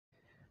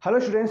Hello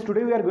students,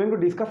 today we are going to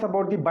discuss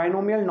about the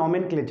binomial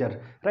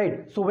nomenclature,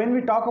 right? So when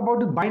we talk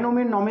about the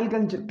binomial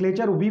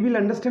nomenclature, we will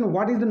understand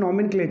what is the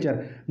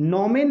nomenclature.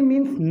 Nomen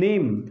means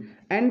name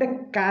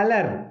and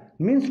caller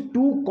means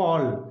to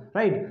call,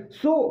 right?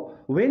 So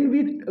when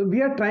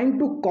we are trying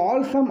to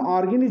call some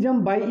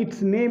organism by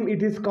its name,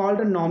 it is called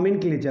a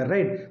nomenclature,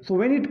 right? So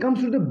when it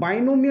comes to the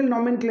binomial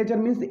nomenclature,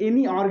 means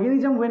any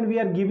organism, when we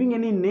are giving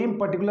any name,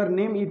 particular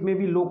name, it may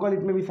be local,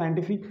 it may be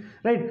scientific,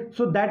 right?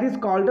 So that is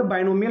called a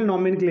binomial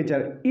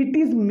nomenclature. It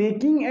is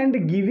making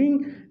and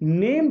giving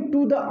name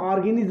to the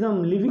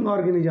organism, living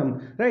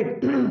organism, right?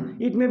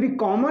 It may be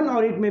common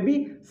or it may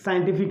be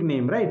scientific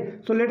name,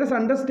 right? So let us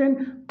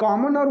understand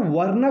common or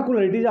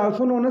vernacular. It is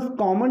also known as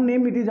common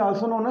name, it is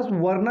also known as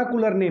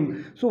vernacular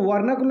name. So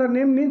vernacular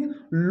name means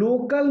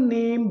local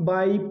name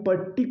by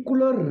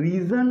particular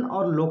region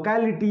or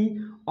locality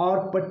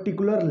or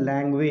particular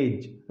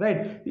language,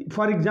 right?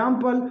 For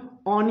example,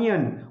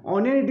 onion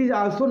it is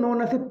also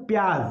known as a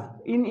pyaz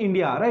in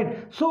India,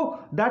 right? So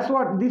that's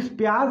what this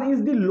pyaz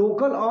is, the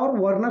local or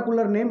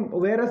vernacular name,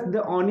 whereas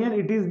the onion,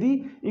 it is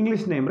the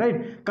English name,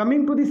 right?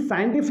 Coming to the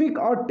scientific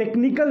or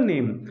technical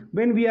name,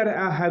 when we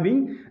are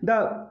having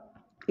the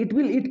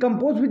it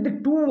composed with the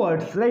two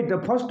words, right? The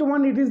first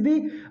one, it is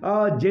the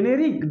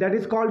generic, that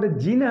is called the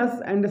genus,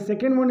 and the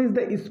second one is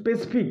the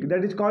specific,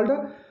 that is called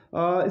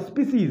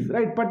species,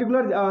 right?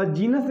 Particular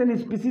genus and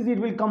species, it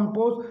will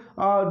compose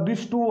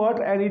these two words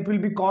and it will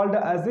be called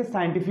as a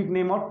scientific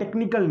name or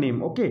technical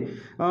name. Okay,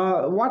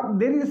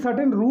 there is a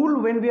certain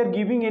rule when we are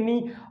giving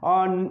any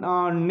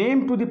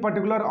name to the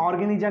particular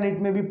organism.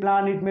 It may be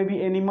plant, it may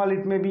be animal,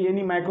 it may be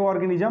any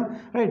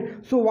microorganism,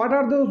 right? So what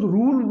are those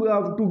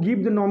rules to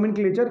give the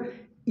nomenclature?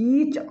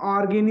 Each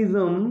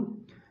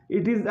organism,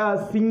 it is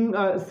a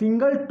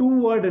single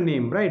two-word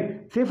name,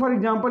 right? Say for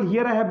example,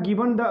 here I have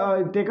given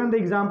the taken the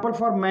example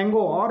for mango,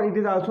 or it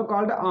is also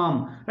called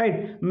arm,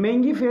 right?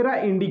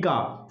 Mangifera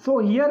indica. So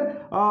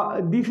here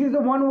this is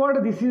the one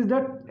word, this is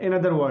the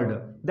another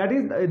word.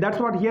 That's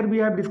what here we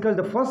have discussed.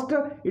 The first,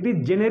 it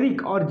is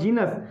generic or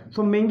genus.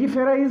 So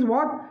mangifera is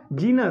what?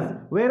 Genus,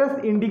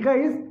 whereas indica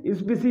is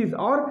species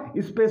or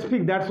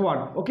specific. That's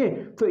what.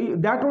 Okay, so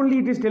that only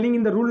it is telling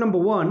in the rule number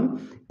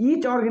 1.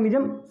 Each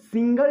organism,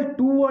 single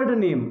two-word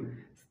name.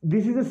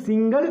 This is a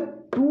single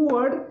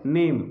two-word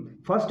name.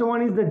 First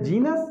one is the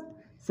genus,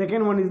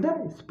 second one is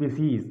the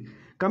species.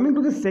 Coming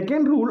to the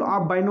second rule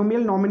of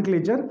binomial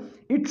nomenclature,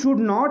 it should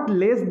not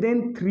less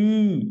than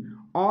 3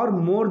 or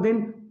more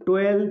than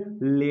 12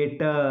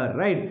 letter,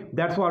 right?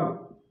 That's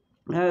what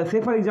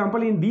say for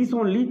example, in this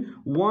only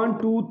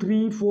 1 2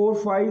 3 4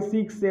 5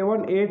 6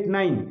 7 8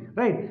 9,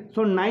 right?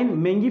 So 9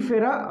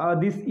 mangifera,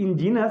 this in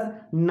genus,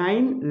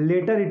 9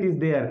 letter it is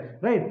there,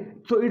 right?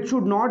 So it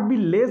should not be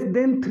less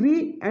than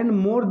 3 and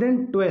more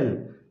than 12.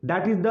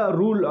 That is the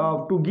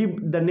rule to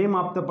give the name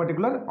of the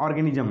particular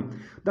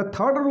organism. The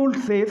third rule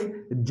says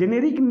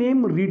generic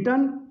name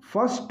written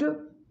first,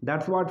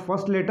 that's what,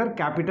 first letter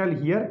capital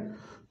here.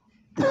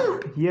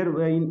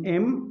 Here in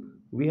M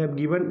we have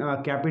given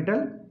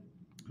capital,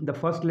 the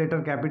first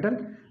letter capital,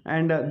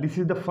 and this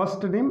is the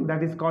first name,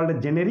 that is called a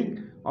generic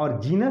or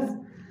genus.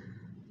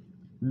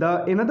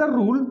 The another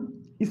rule,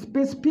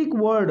 specific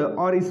word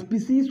or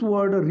species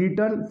word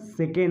written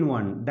second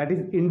one, that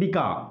is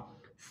indica,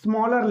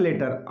 smaller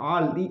letter,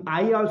 all the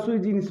I also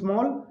is in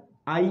small,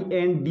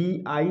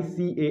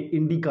 INDICA,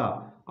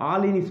 indica,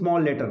 all in small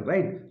letter,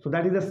 right? So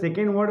that is the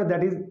second word,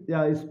 that is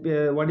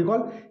what you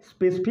call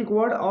specific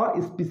word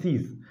or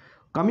species.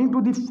 Coming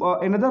to the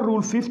another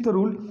rule, fifth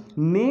rule,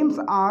 names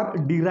are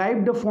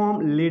derived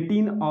from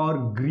Latin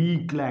or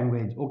Greek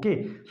language.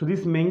 Okay, so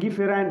this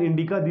mangifera and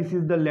indica, this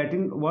is the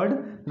Latin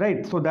word,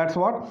 right? So that's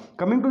what.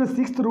 Coming to the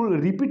sixth rule,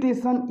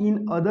 repetition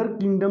in other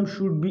kingdoms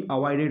should be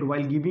avoided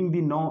while giving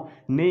the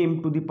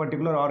name to the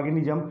particular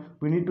organism.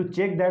 We need to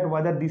check that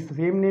whether this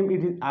same name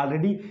it is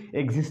already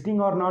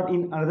existing or not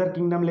in another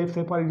kingdom. Let's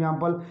say for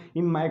example,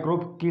 in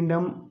microbe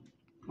kingdom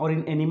or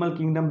in animal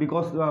kingdom,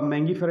 because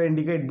mangifera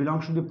indica, it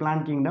belongs to the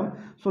plant kingdom,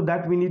 so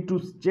that we need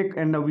to check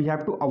and we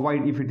have to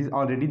avoid if it is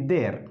already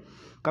there.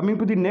 Coming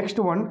to the next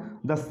one,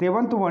 the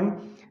seventh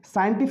one,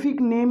 scientific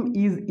name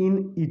is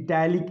in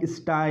italic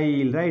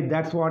style, right?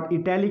 That's what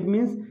italic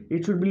means.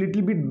 It should be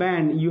little bit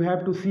banned. You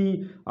have to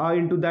see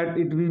into that,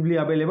 it will be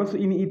available. So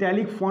in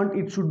italic font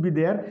it should be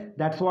there.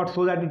 That's what,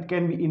 so that it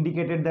can be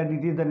indicated that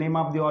it is the name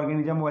of the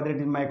organism, whether it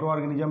is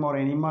microorganism or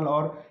animal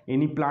or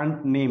any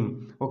plant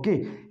name.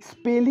 Okay,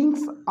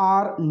 spellings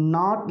are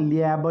not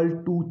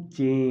liable to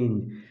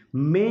change.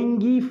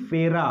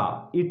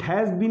 Mangifera, it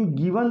has been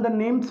given the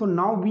name, so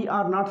now we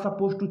are not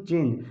supposed to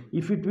change.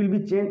 If it will be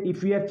changed,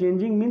 if we are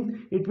changing,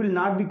 means it will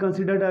not be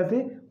considered as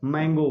a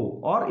mango,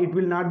 or it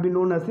will not be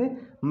known as a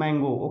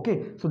mango.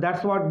 Okay, so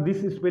that's what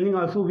this spelling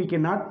also we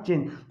cannot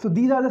change. So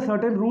these are the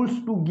certain rules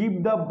to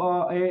give the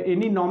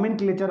any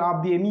nomenclature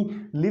of the any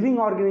living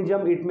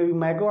organism. It may be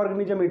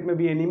microorganism, it may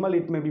be animal,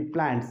 it may be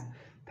plants.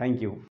 Thank you.